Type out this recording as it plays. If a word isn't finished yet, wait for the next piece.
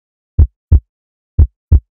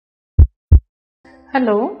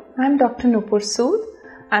Hello, I'm Dr. Nupur Sood.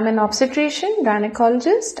 I'm an obstetrician,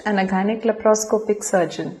 gynecologist and a gynec laparoscopic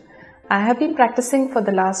surgeon. I have been practicing for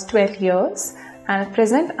the last 12 years and at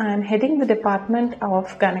present I am heading the Department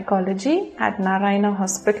of Gynecology at Narayana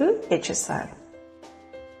Hospital, HSR.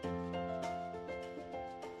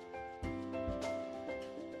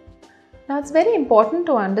 Now it's very important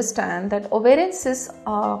to understand that ovarian cysts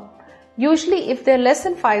are usually, if they're less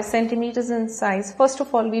than 5 centimeters in size, first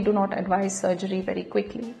of all, we do not advise surgery very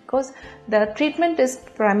quickly because the treatment is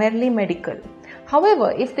primarily medical.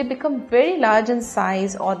 However, if they become very large in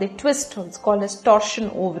size or they twist, it's called as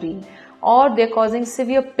torsion ovary, or they're causing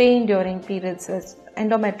severe pain during periods as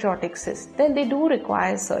endometriotic cysts, then they do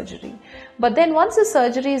require surgery. But then once the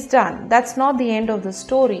surgery is done, that's not the end of the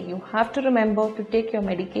story. You have to remember to take your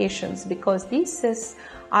medications because these cysts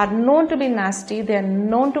are known to be nasty, they are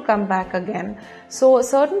known to come back again. So a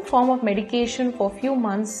certain form of medication for a few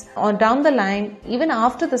months or down the line, even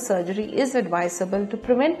after the surgery, is advisable to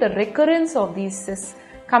prevent the recurrence of these cysts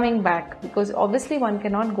coming back, because obviously one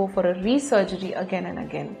cannot go for a resurgery again and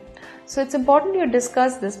again. So it's important you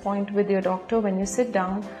discuss this point with your doctor when you sit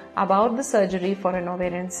down about the surgery for an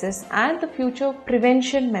ovarian cyst and the future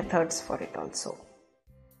prevention methods for it also.